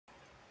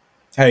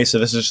Hey, so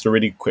this is just a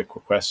really quick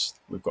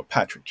request. We've got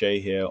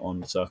PatrickJ here on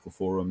the Circle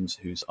Forums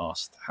who's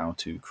asked how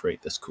to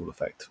create this cool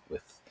effect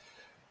with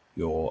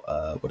your,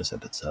 what is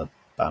it? It's a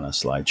banner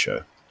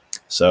slideshow.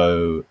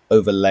 So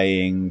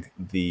overlaying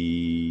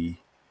the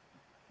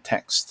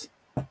text,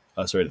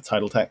 the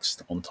title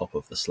text on top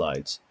of the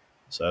slides.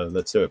 So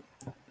let's do it.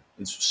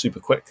 It's super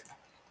quick.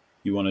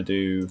 You want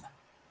to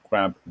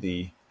grab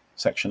the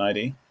section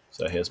ID.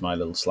 So here's my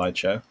little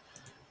slideshow.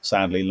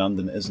 Sadly,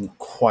 London isn't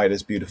quite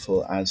as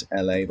beautiful as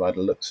LA by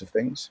the looks of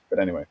things. But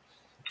anyway,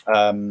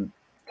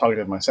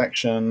 targeted my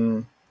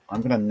section.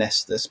 I'm going to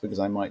nest this because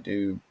I might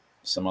do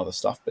some other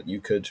stuff, but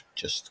you could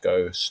just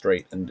go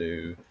straight and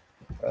do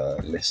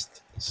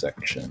list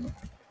section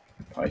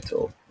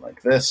title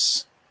like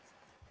this.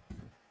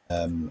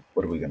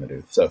 What are we going to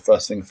do? So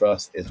first thing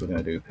first is we're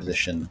going to do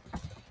position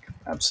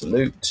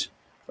absolute.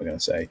 We're going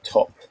to say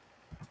top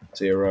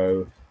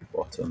 0,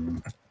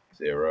 bottom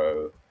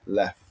 0,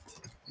 left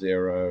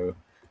 0,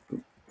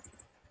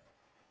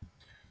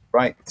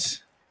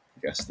 right,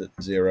 guessed it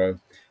 0.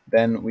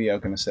 Then we are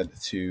going to set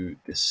it to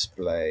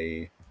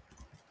display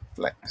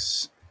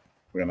flex.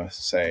 We're going to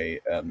say,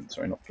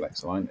 sorry, not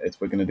flex align.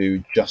 We're going to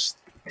do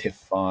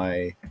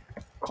justify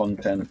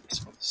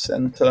content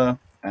center,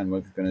 and we're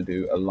going to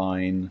do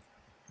align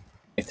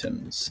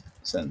items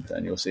center.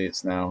 And you'll see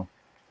it's now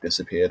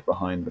disappeared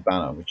behind the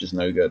banner, which is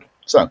no good.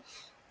 So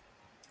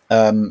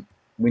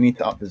we need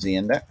to up the Z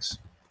index.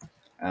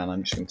 And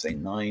I'm just going to say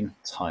 9,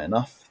 it's high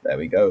enough. There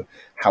we go.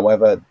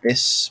 However,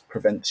 this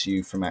prevents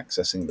you from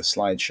accessing the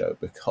slideshow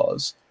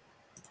because,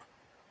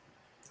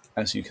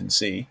 as you can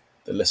see,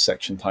 the list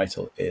section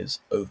title is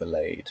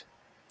overlaid.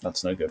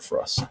 That's no good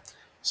for us.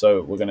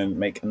 So we're going to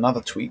make another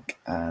tweak,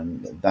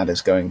 and that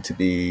is going to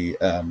be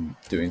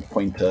doing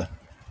pointer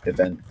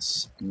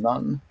events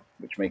none,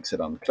 which makes it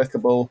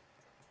unclickable.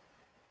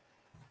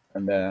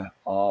 And there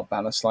our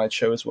banner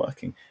slideshow is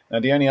working. Now,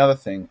 the only other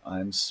thing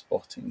I'm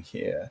spotting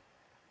here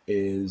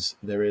is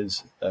there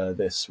is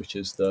this, which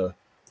is the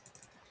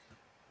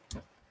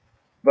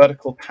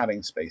vertical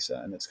padding spacer,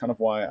 and it's kind of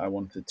why I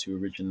wanted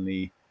to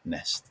originally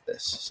nest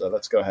this. So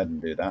let's go ahead and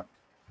do that.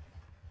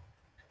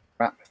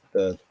 Wrap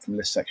the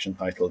list section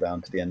title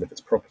down to the end of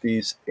its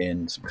properties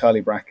in some curly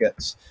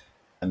brackets,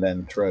 and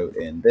then throw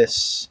in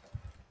this,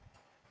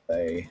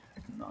 say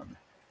none.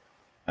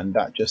 And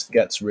that just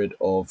gets rid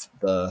of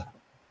the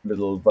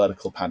little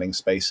vertical padding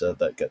spacer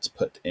that gets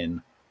put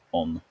in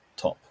on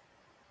top.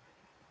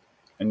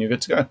 And you're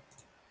good to go.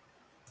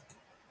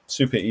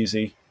 Super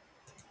easy.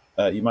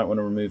 You might want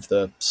to remove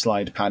the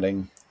slide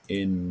padding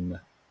in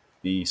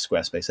the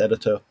Squarespace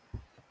editor.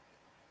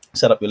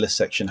 Set up your list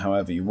section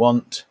however you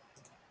want.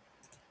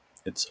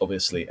 It's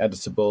obviously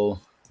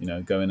editable.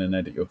 Go in and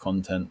edit your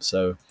content.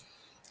 So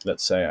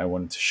let's say I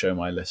wanted to show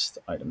my list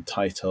item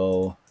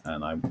title,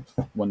 and I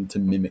wanted to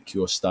mimic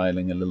your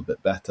styling a little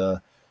bit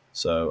better.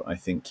 So I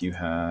think you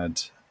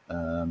had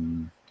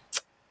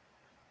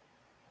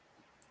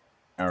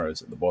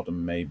arrows at the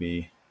bottom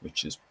maybe,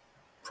 which is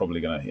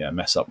probably going to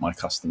mess up my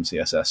custom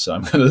CSS. So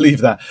I'm going to leave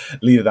that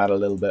a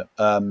little bit.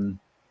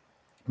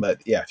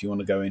 But yeah, if you want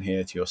to go in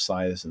here to your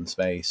size and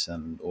space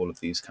and all of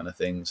these kind of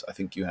things, I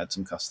think you had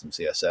some custom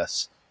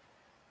CSS.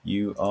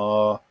 You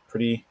are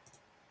pretty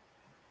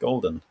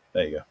golden.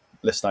 There you go.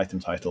 List item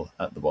title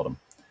at the bottom.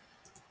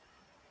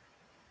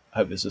 I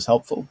hope this is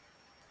helpful.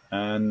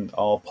 And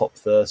I'll pop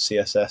the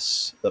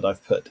CSS that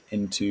I've put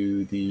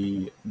into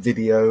the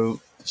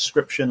video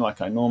description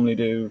like I normally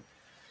do.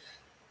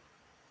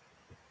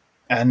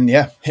 And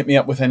yeah, hit me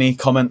up with any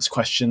comments,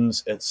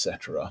 questions,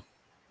 etc.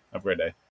 Have a great day.